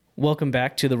Welcome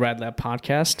back to the Rad Lab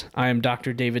podcast. I am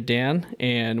Dr. David Dan,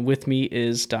 and with me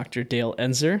is Dr. Dale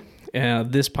Ensor.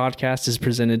 This podcast is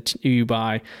presented to you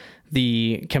by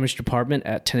the chemistry department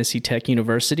at Tennessee Tech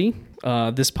University.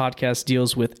 This podcast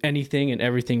deals with anything and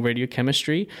everything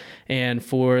radiochemistry, and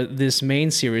for this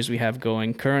main series we have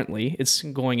going currently, it's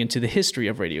going into the history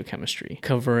of radiochemistry,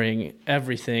 covering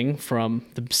everything from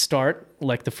the start,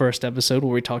 like the first episode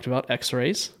where we talked about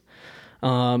X-rays.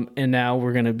 And now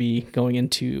we're going to be going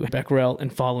into Becquerel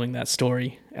and following that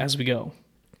story as we go.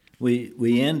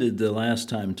 We ended the last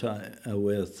time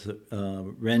with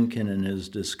Röntgen and his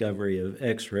discovery of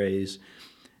X-rays.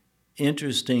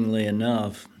 Interestingly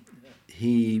enough,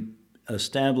 he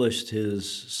established his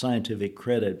scientific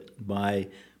credit by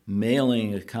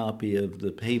mailing a copy of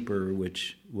the paper,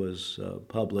 which was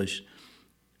published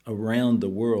around the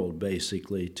world,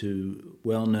 basically, to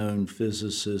well-known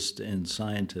physicists and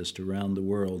scientists around the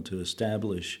world to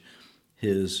establish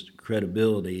his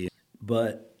credibility.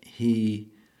 But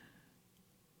he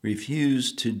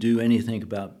refused to do anything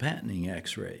about patenting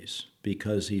X-rays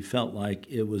because he felt like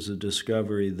it was a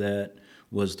discovery that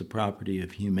was the property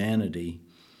of humanity,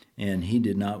 and he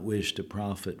did not wish to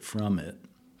profit from it.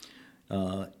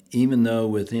 Even though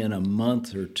within a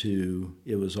month or two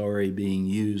it was already being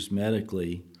used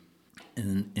medically,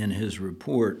 in his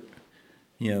report,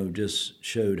 just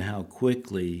showed how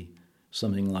quickly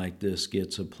something like this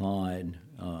gets applied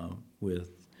with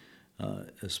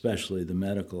especially the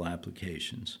medical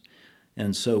applications.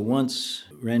 And so once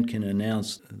Röntgen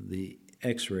announced the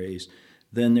X-rays,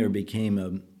 then there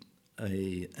became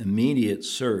a immediate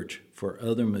search for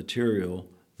other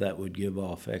material that would give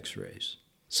off X-rays.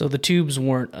 So the tubes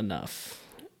weren't enough.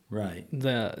 Right.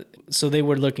 So they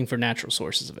were looking for natural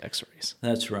sources of X-rays.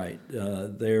 That's right.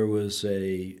 There was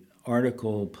an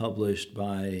article published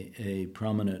by a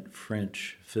prominent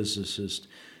French physicist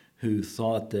who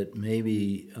thought that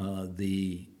maybe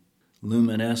the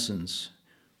luminescence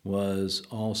was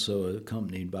also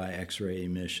accompanied by X-ray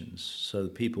emissions. So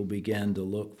people began to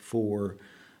look for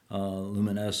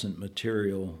luminescent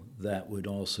material that would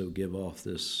also give off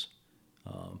this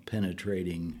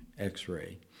penetrating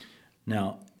X-ray.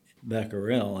 Now,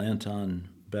 Antoine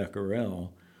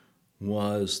Becquerel,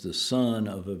 was the son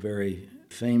of a very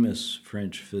famous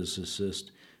French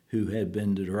physicist who had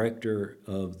been the director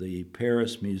of the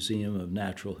Paris Museum of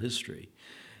Natural History.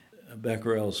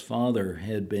 Becquerel's father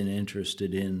had been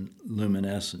interested in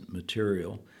luminescent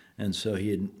material, and so he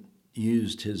had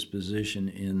used his position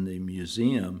in the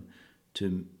museum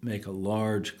to make a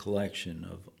large collection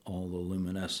of all the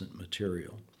luminescent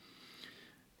material.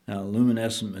 Now,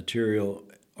 luminescent material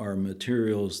are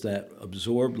materials that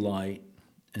absorb light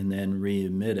and then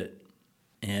re-emit it.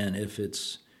 And if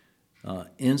it's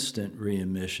instant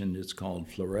re-emission, it's called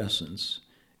fluorescence.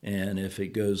 And if it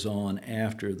goes on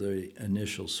after the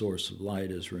initial source of light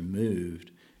is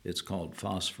removed, it's called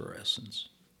phosphorescence.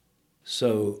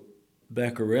 So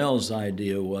Becquerel's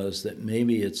idea was that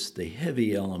maybe it's the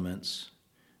heavy elements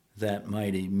that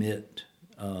might emit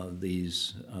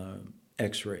these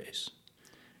X-rays.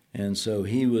 And so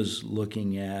he was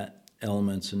looking at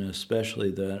elements, and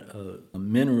especially the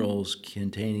minerals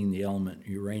containing the element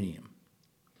uranium.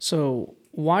 So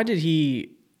why did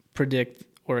he predict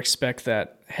or expect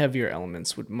that heavier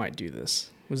elements might do this?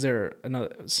 Was there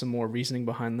some more reasoning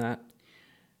behind that?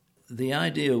 The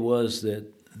idea was that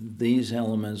these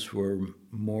elements were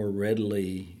more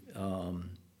readily,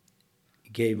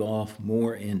 gave off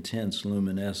more intense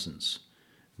luminescence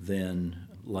than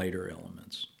lighter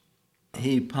elements.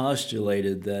 He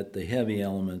postulated that the heavy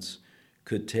elements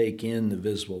could take in the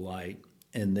visible light,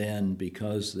 and then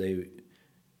because they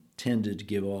tended to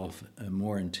give off a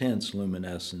more intense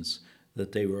luminescence,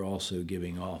 that they were also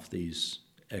giving off these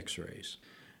X-rays.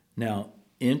 Now,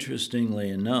 interestingly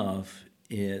enough,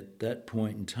 at that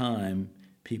point in time,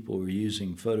 people were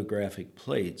using photographic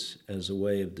plates as a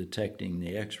way of detecting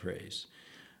the X-rays.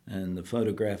 And the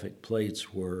photographic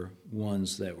plates were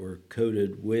ones that were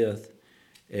coated with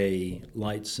a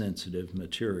light-sensitive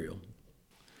material.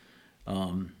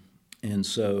 And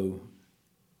so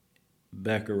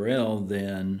Becquerel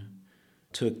then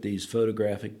took these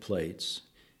photographic plates,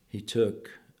 he took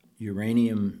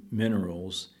uranium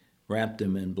minerals, wrapped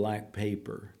them in black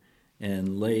paper,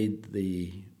 and laid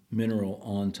the mineral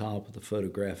on top of the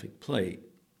photographic plate.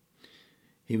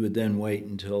 He would then wait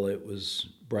until it was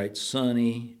bright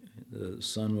sunny, the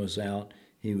sun was out.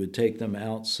 He would take them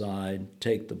outside,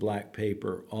 take the black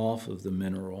paper off of the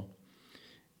mineral,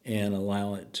 and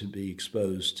allow it to be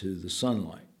exposed to the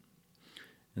sunlight.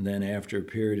 And then after a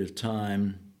period of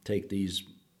time, take these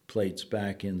plates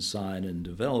back inside and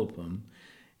develop them.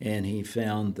 And he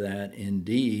found that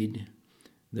indeed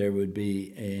there would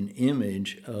be an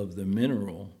image of the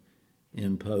mineral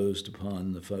imposed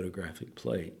upon the photographic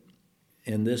plate.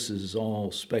 And this is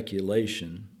all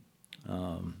speculation,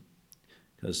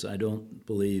 because I don't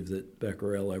believe that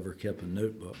Becquerel ever kept a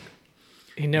notebook.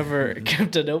 He never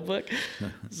kept a notebook?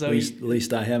 So at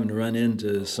least I haven't run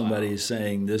into somebody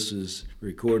saying this is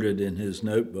recorded in his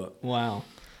notebook. Wow.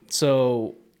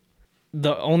 So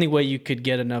the only way you could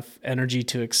get enough energy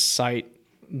to excite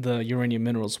the uranium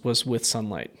minerals was with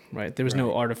sunlight, right? There was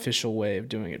no artificial way of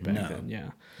doing it back then. Yeah.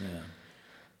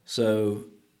 So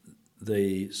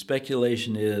the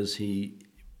speculation is he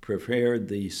prepared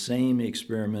the same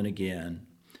experiment again,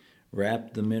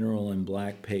 wrapped the mineral in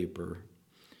black paper,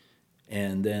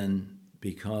 and then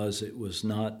because it was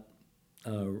not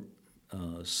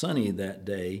sunny that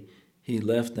day, he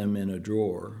left them in a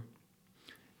drawer,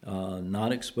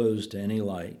 not exposed to any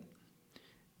light.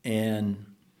 And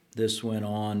this went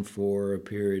on for a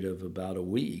period of about a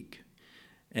week.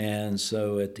 And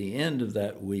so at the end of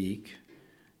that week,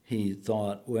 he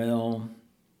thought, well,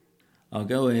 I'll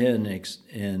go ahead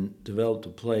and develop a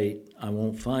plate. I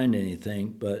won't find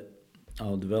anything, but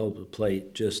I'll develop a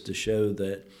plate just to show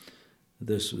that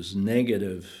this was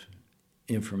negative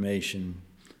information,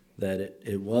 that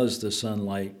it was the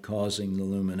sunlight causing the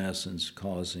luminescence,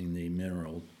 causing the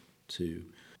mineral to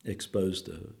expose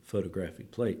the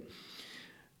photographic plate.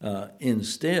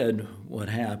 Instead, what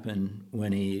happened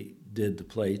when he did the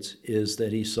plates is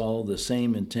that he saw the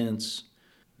same intense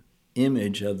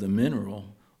image of the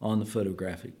mineral on the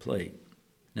photographic plate.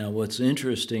 Now, what's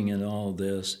interesting in all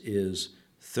this is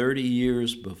 30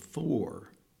 years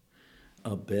before,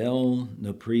 Abel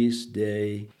Napris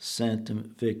de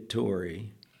Saint-Victor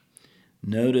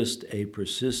noticed a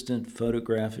persistent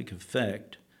photographic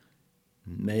effect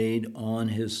made on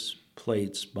his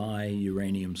plates by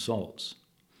uranium salts.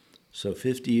 So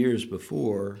 50 years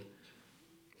before...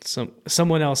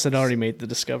 Someone else had already made the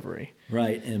discovery.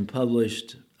 Right, and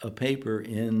published a paper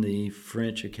in the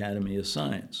French Academy of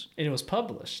Science. And it was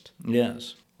published.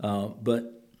 Yes,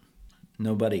 but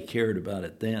nobody cared about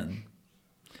it then.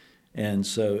 And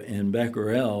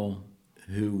Becquerel,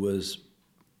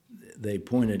 they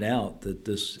pointed out that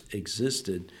this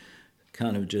existed,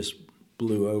 kind of just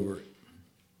blew over it.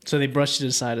 So they brushed it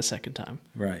aside a second time.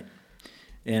 Right.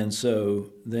 And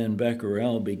so then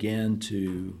Becquerel began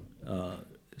to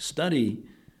study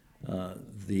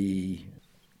the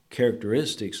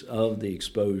characteristics of the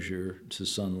exposure to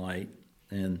sunlight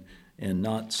and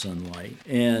not sunlight.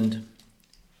 And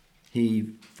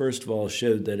he, first of all,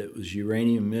 showed that it was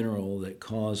uranium mineral that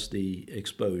caused the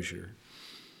exposure.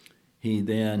 He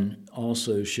then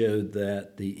also showed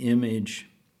that the image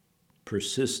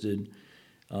persisted.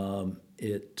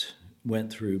 It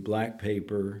went through black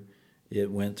paper, it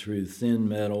went through thin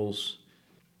metals,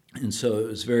 and so it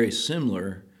was very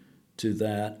similar to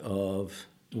that of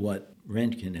what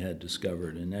Röntgen had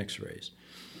discovered in X-rays.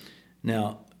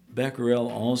 Now,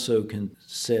 Becquerel also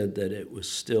said that it was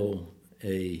still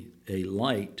a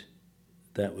light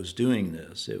that was doing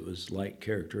this. It was light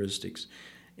characteristics,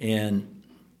 and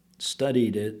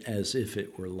studied it as if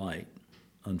it were light.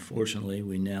 Unfortunately,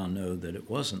 we now know that it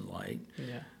wasn't light.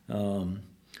 Yeah.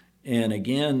 And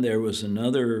again, there was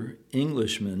another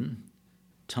Englishman,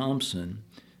 Thomson,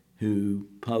 who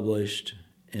published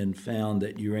and found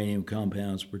that uranium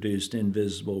compounds produced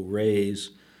invisible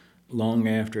rays long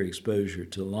after exposure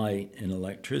to light and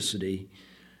electricity.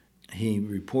 He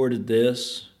reported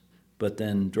this, but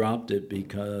then dropped it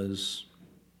because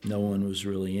no one was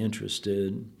really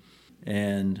interested,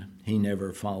 and he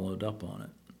never followed up on it.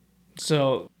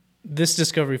 So this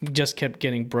discovery just kept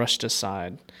getting brushed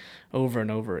aside over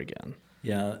and over again.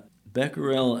 Yeah,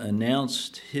 Becquerel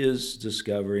announced his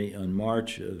discovery on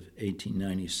March of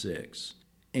 1896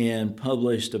 and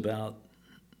published about,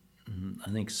 I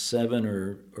think, 7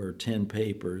 or 10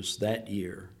 papers that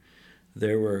year.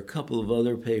 There were a couple of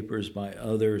other papers by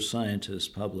other scientists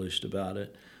published about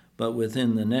it, but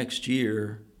within the next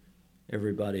year,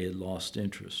 everybody had lost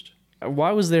interest.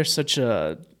 Why was there such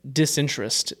a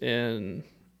disinterest in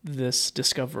this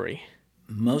discovery?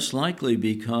 Most likely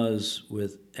because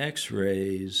with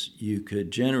X-rays, you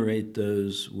could generate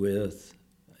those with,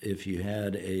 if you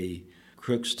had a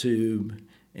Crookes tube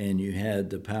and you had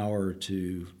the power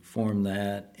to form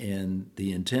that, and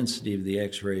the intensity of the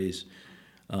X-rays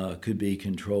could be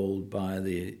controlled by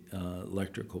the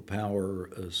electrical power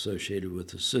associated with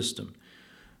the system.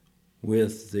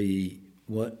 With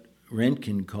what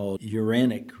Röntgen called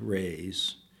uranic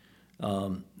rays,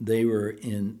 they were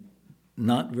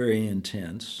not very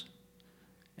intense,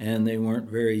 and they weren't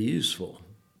very useful.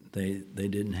 They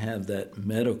didn't have that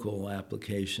medical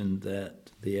application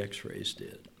that the X-rays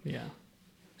did. Yeah.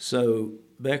 So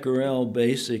Becquerel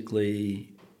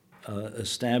basically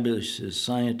established his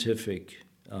scientific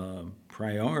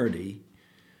priority,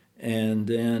 and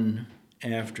then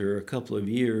after a couple of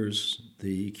years,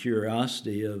 the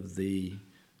curiosity of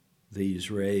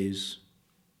these rays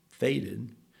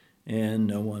faded, and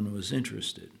no one was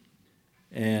interested.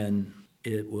 And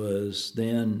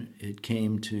it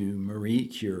came to Marie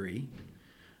Curie.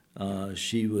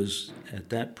 She was, at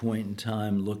that point in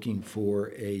time, looking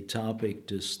for a topic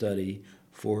to study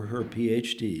for her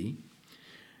PhD,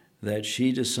 that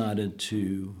she decided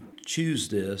to choose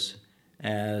this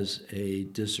as a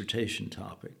dissertation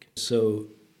topic. So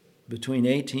between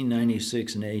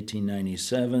 1896 and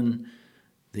 1897,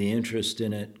 the interest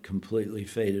in it completely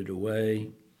faded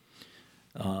away.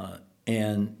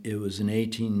 And it was in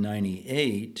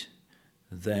 1898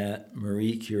 that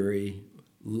Marie Curie,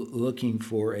 looking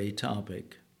for a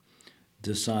topic,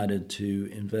 decided to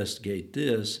investigate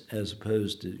this as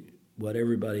opposed to what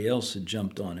everybody else had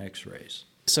jumped on X-rays.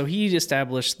 So he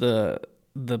established the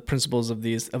principles of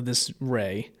this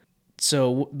ray.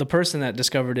 So the person that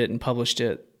discovered it and published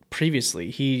it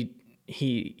previously,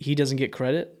 he doesn't get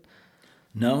credit?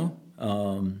 No,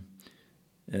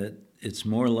 it's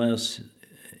more or less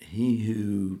he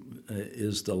who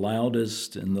is the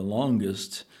loudest and the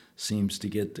longest seems to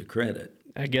get the credit.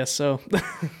 I guess so.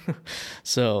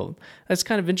 So that's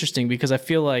kind of interesting because I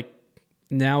feel like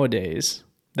nowadays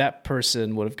that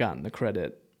person would have gotten the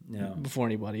credit before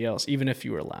anybody else, even if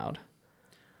you were loud.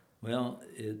 Well,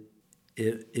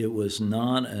 it was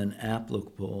not an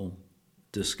applicable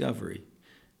discovery.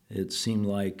 It seemed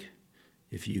like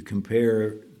if you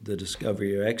compare the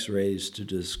discovery of X-rays to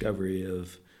the discovery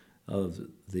of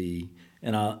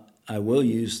and I will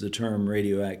use the term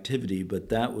radioactivity, but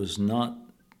that was not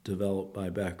developed by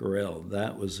Becquerel.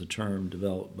 That was a term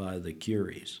developed by the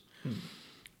Curies.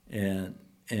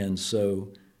 And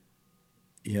so,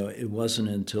 it wasn't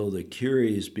until the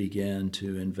Curies began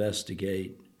to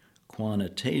investigate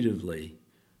quantitatively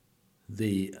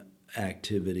the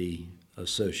activity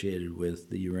associated with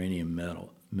the uranium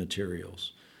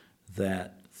materials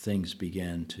that things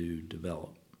began to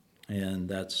develop. And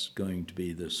that's going to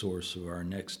be the source of our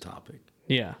next topic.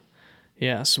 Yeah.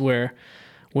 Yes, where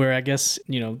I guess,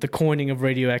 the coining of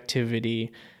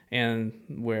radioactivity and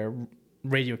where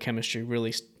radiochemistry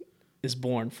really is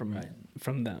born from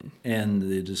them. And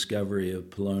the discovery of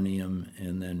polonium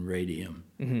and then radium.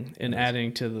 Mm-hmm. And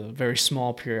adding to the very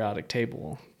small periodic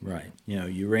table. Right.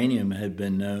 Uranium had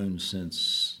been known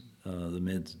since the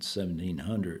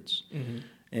mid-1700s. Mm-hmm.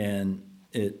 And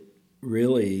it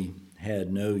really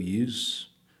had no use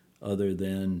other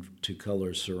than to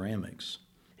color ceramics.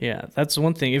 Yeah, that's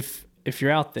one thing. If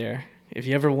you're out there, if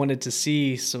you ever wanted to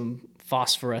see some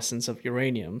phosphorescence of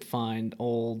uranium, find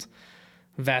old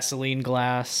Vaseline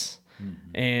glass,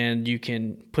 and you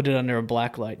can put it under a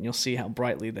black light, and you'll see how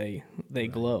brightly they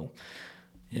glow.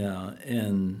 Yeah,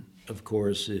 and of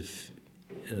course, if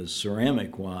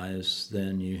ceramic-wise,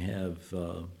 then you have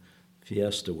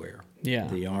Fiesta ware. Yeah,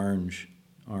 the orange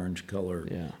color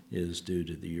is due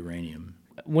to the uranium.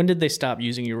 When did they stop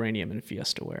using uranium in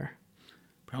Fiesta ware?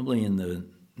 Probably in the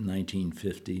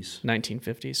 1950s.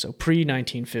 1950s, so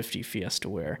pre-1950 Fiesta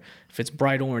ware. If it's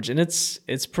bright orange, and it's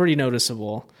pretty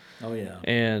noticeable. Oh, yeah.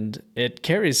 And it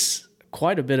carries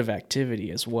quite a bit of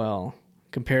activity as well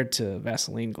compared to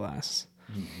Vaseline glass.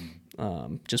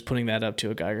 Mm-hmm. Just putting that up to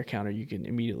a Geiger counter, you can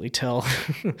immediately tell.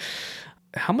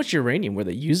 How much uranium were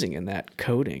they using in that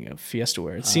coating of Fiesta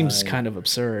ware? It seems kind of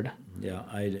absurd. Yeah,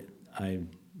 I've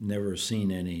never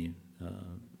seen any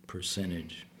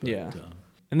percentage. But,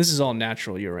 and this is all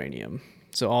natural uranium.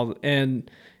 And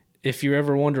if you're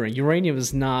ever wondering, uranium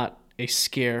is not a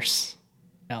scarce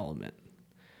element.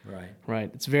 Right.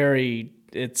 Right.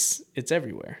 It's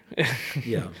everywhere.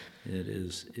 Yeah, it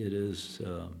is. It is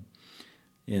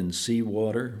in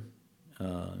seawater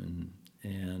and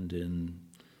in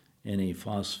any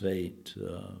phosphate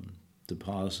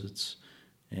deposits.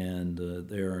 And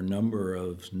there are a number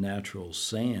of natural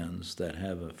sands that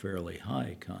have a fairly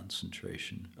high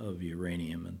concentration of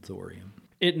uranium and thorium.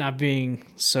 It not being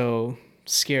so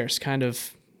scarce kind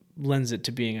of lends it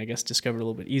to being, I guess, discovered a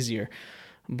little bit easier.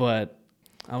 But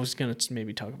I was going to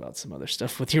maybe talk about some other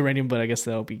stuff with uranium, but I guess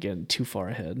that'll be getting too far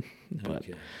ahead. But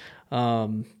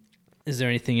okay. Is there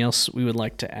anything else we would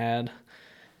like to add?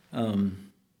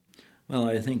 Well,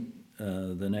 I think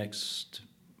the next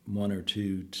one or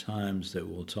two times that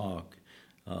we'll talk,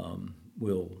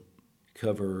 we'll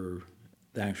cover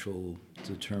the actual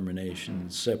determination,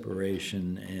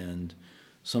 separation, and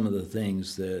some of the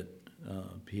things that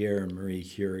Pierre and Marie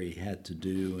Curie had to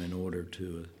do in order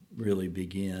to really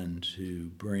begin to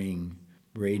bring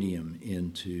radium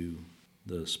into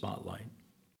the spotlight.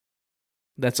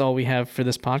 That's all we have for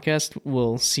this podcast.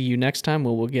 We'll see you next time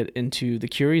where we'll get into the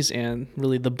Curies and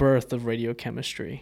really the birth of radiochemistry.